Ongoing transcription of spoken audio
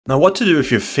Now, what to do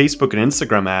if your Facebook and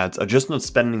Instagram ads are just not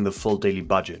spending the full daily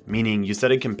budget? Meaning you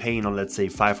set a campaign on, let's say,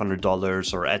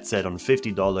 $500 or ad set on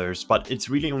 $50, but it's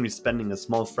really only spending a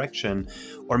small fraction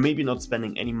or maybe not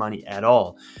spending any money at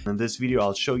all. In this video,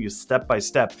 I'll show you step by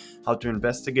step how to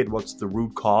investigate what's the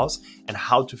root cause and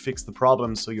how to fix the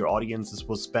problem so your audiences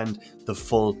will spend the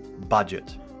full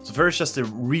budget. So first, just a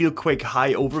real quick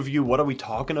high overview. What are we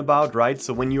talking about, right?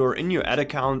 So when you're in your ad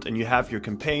account and you have your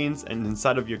campaigns, and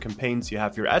inside of your campaigns you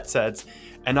have your ad sets,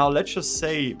 and now let's just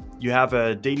say you have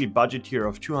a daily budget here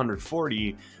of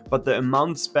 240, but the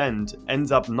amount spent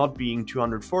ends up not being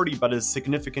 240 but is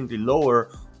significantly lower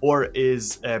or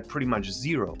is pretty much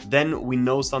zero. Then we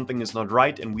know something is not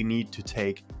right and we need to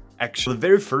take action. The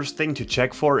very first thing to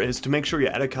check for is to make sure your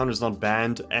ad account is not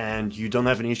banned and you don't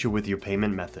have an issue with your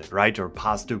payment method, right? Or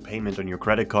past due payment on your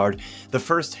credit card. The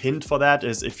first hint for that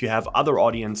is if you have other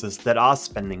audiences that are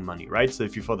spending money, right? So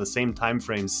if you for the same time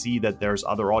frame see that there's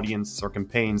other audiences or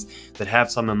campaigns that have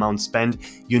some amount spent,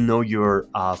 you know you're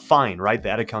fine, right?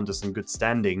 The ad account is in good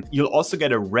standing. You'll also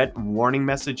get a red warning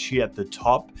message here at the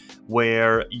top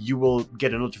where you will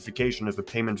get a notification if a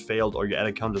payment failed or your ad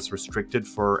account is restricted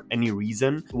for any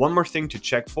reason. One more thing to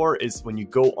check for is when you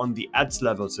go on the ads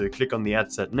level, so you click on the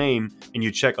ad set name and you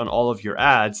check on all of your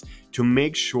ads to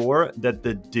make sure that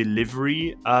the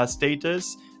delivery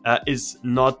status is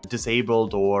not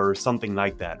disabled or something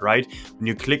like that, right? When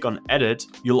you click on edit,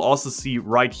 you'll also see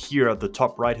right here at the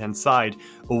top right hand side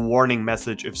a warning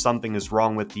message if something is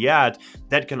wrong with the ad.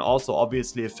 That can also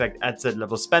obviously affect ad set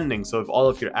level spending. So if all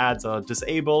of your ads are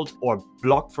disabled or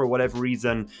blocked for whatever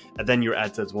reason, then your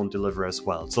ad sets won't deliver as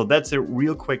well. So that's a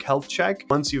real quick health check.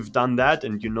 Once you've done that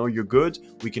and you know you're good,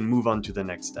 we can move on to the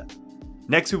next step.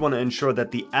 Next, we want to ensure that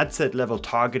the ad set level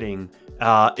targeting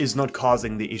is not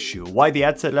causing the issue. Why the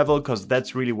ad set level? Because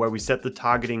that's really where we set the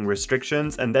targeting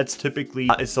restrictions, and that's typically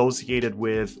associated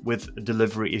with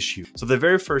delivery issue. So the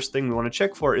very first thing we want to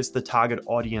check for is the target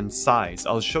audience size.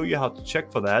 I'll show you how to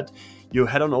check for that. You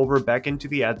head on over back into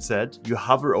the ad set, you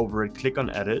hover over it, click on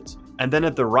edit, and then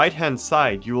at the right hand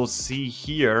side you will see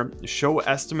here show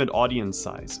estimate audience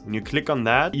size. When you click on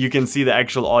that, you can see the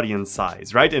actual audience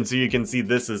size, right? And so you can see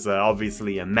this is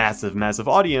obviously a massive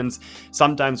audience.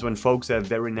 Sometimes when folks have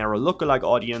very narrow lookalike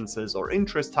audiences or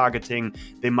interest targeting,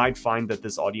 they might find that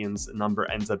this audience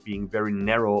number ends up being very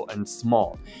narrow and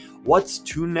small. What's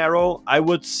too narrow? I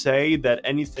would say that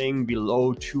anything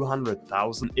below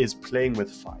 200,000 is playing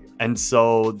with fire. And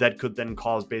so that could then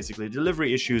cause basically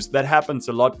delivery issues. That happens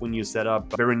a lot when you set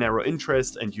up very narrow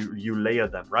interest and you layer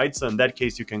them, right? So in that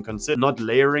case, you can consider not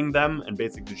layering them and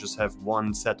basically just have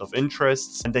one set of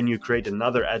interests. And then you create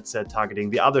another ad set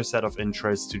targeting the other set of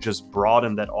interests to just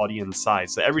broaden that audience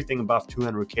size. So everything above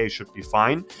 200K should be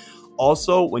fine.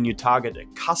 Also, when you target a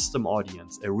custom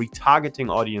audience, a retargeting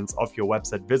audience of your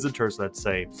website visitors, let's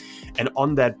say, and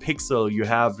on that pixel you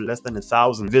have less than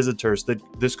 1,000 visitors, that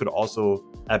this could also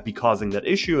be causing that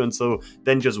issue. And so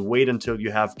then just wait until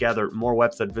you have gathered more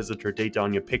website visitor data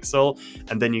on your pixel,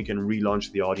 and then you can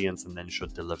relaunch the audience and then it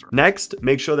should deliver. Next,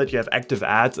 make sure that you have active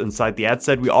ads inside the ad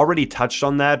set. We already touched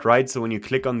on that, right? So when you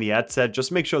click on the ad set,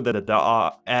 just make sure that there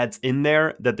are ads in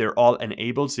there, that they're all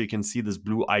enabled. So you can see this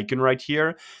blue icon right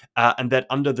here. And that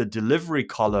under the delivery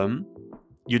column,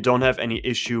 you don't have any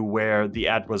issue where the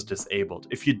ad was disabled.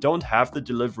 If you don't have the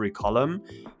delivery column,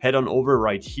 head on over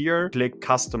right here, click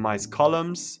customize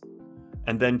columns,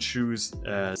 and then choose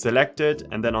selected.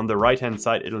 And then on the right hand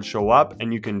side, it'll show up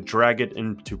and you can drag it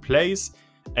into place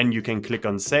and you can click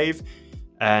on save,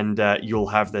 and you'll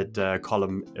have that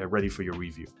column ready for your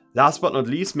review. Last but not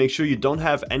least, make sure you don't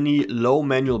have any low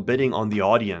manual bidding on the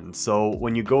audience. So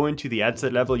when you go into the ad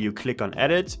set level, you click on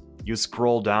edit, you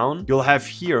scroll down, you'll have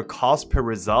here cost per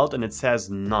result and it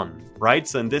says none, right?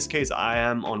 So in this case, I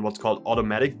am on what's called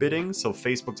automatic bidding. So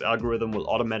Facebook's algorithm will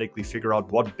automatically figure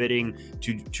out what bidding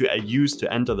to use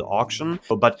to enter the auction.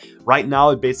 But right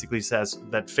now it basically says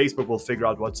that Facebook will figure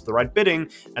out what's the right bidding,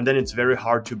 and then it's very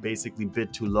hard to basically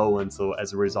bid too low. And so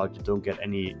as a result, you don't get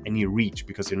any reach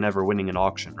because you're never winning an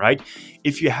auction, right?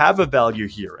 If you have a value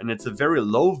here and it's a very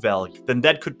low value, then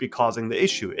that could be causing the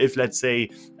issue. If let's say,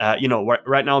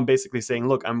 right now I'm basically saying,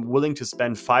 look, I'm willing to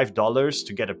spend $5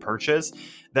 to get a purchase.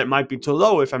 That might be too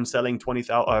low if I'm selling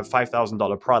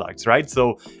 $5,000 products, right?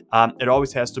 So it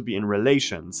always has to be in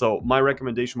relation. So my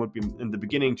recommendation would be in the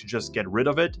beginning to just get rid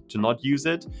of it, to not use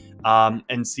it,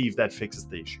 and see if that fixes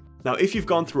the issue. Now, if you've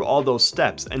gone through all those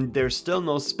steps and there's still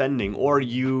no spending, or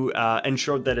you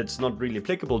ensured that it's not really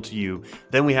applicable to you,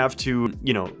 then we have to,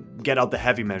 get out the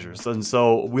heavy measures. And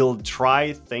so we'll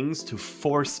try things to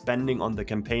force spending on the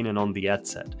campaign and on the ad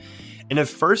set. In a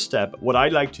first step, what I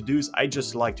like to do is I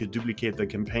just like to duplicate the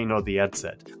campaign or the ad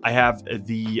set. I have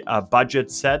the budget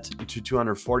set to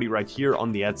 240 right here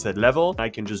on the ad set level. I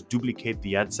can just duplicate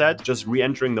the ad set, just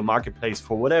re-entering the marketplace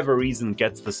for whatever reason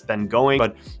gets the spend going.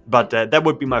 But that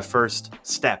would be my first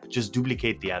step, just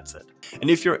duplicate the ad set. And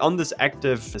if you're on this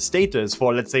active status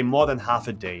for, let's say, more than half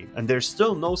a day, and there's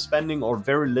still no spending or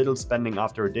very little spending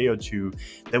after a day or two,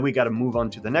 then we got to move on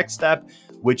to the next step,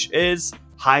 which is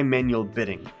high manual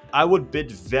bidding. I would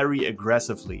bid very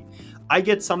aggressively. I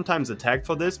get sometimes attacked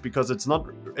for this because it's not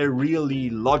a really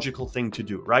logical thing to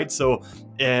do, right? So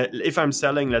if I'm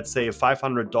selling, let's say, a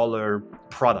 $500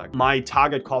 product, my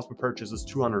target cost per purchase is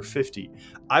 $250.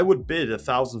 I would bid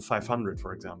 $1,500,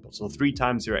 for example. So 3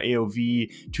 times your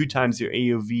AOV, 2 times your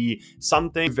AOV,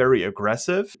 something very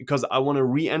aggressive, because I want to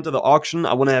re-enter the auction.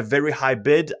 I want to have very high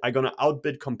bid. I'm going to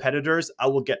outbid competitors. I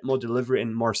will get more delivery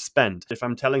and more spend. If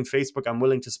I'm telling Facebook I'm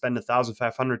willing to spend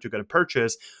 $1,500 to get a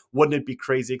purchase, wouldn't it be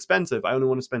crazy expensive? I only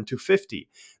want to spend $250.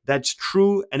 That's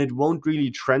true, and it won't really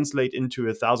translate into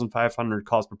 $1,500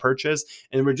 cost per purchase.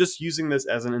 And we're just using this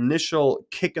as an initial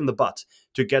kick in the butt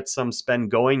to get some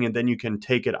spend going, and then you can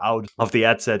take it out of the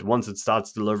ad set once it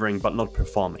starts delivering but not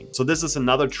performing. So this is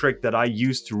another trick that I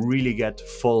use to really get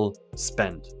full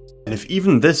spend. And if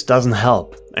even this doesn't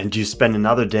help and you spend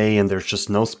another day and there's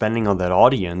just no spending on that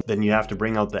audience, then you have to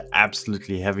bring out the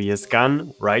absolutely heaviest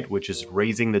gun, right? Which is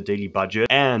raising the daily budget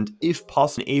and, if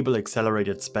possible, enable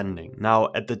accelerated spending. Now,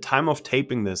 at the time of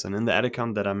taping this and in the ad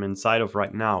account that I'm inside of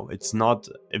right now, it's not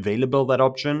available, that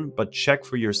option, but check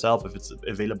for yourself if it's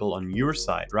available on your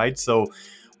side, right? So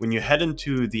when you head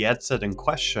into the ad set in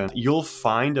question, you'll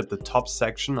find at the top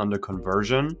section under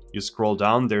conversion, you scroll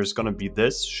down, there's going to be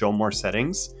this, show more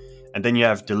settings. And then you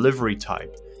have delivery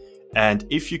type. And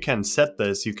if you can set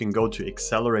this, you can go to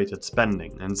accelerated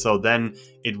spending. And so then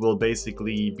it will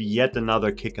basically be yet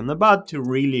another kick in the butt to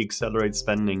really accelerate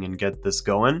spending and get this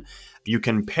going. You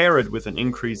can pair it with an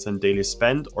increase in daily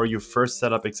spend, or you first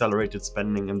set up accelerated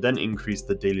spending and then increase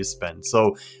the daily spend.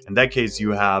 So in that case,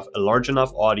 you have a large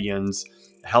enough audience,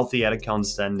 healthy ad account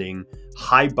standing,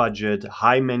 high budget,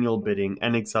 high manual bidding,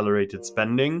 and accelerated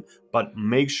spending. But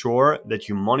make sure that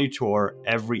you monitor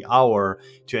every hour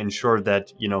to ensure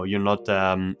that you're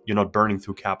not burning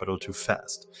through capital too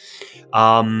fast.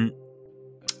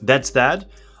 That's that.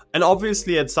 And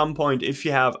obviously, at some point, if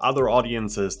you have other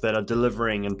audiences that are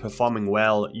delivering and performing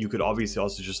well, you could obviously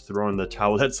also just throw in the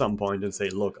towel at some point and say,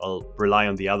 look, I'll rely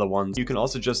on the other ones. You can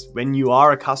also just, when you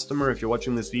are a customer, if you're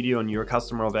watching this video and you're a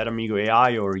customer of Adamigo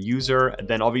AI or a user,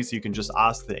 then obviously you can just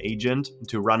ask the agent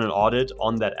to run an audit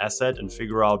on that asset and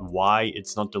figure out why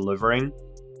it's not delivering.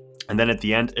 And then at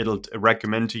the end, it'll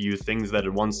recommend to you things that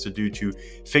it wants to do to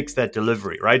fix that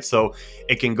delivery, right? So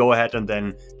it can go ahead and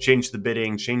then change the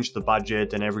bidding, change the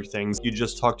budget and everything. You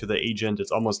just talk to the agent.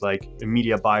 It's almost like a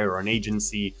media buyer or an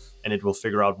agency, and it will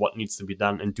figure out what needs to be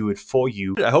done and do it for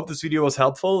you. I hope this video was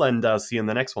helpful, and see you in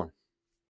the next one.